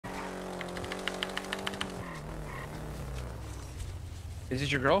Is this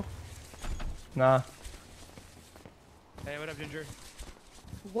your girl? Nah. Hey, what up, Ginger?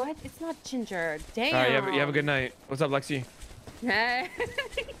 What? It's not Ginger. Damn. All right, you have a good night. What's up, Lexi? Hey.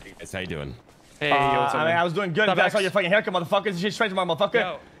 Hey guys, how you doing? Hey, yo, what's up, I mean, man? I was doing good. I saw your fucking haircut, motherfucker. This shit's trademark, motherfucker.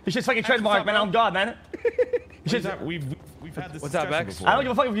 Yo. This shit's fucking trademark, man. I'm God, man. We've had this What's up, discussion Bex? before. I don't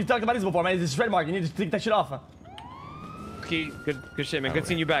give a fuck if you talked about this before, man. This is trademark. You need to take that shit off. Key, good shit, man. Good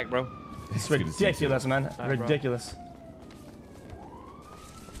seeing you back, bro. It's good to see you, ridiculous, man. Alright, bro. Ridiculous.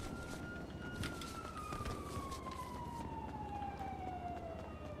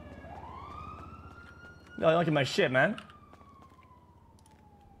 No, I don't get my shit, man.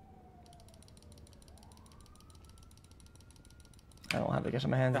 I don't have the cash in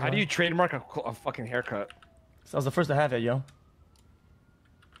my hands. How do you trademark a fucking haircut? So I was the first to have it, yo.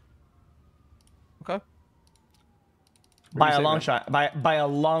 Okay. By a long shot. By a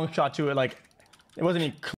long shot to it, like, it wasn't even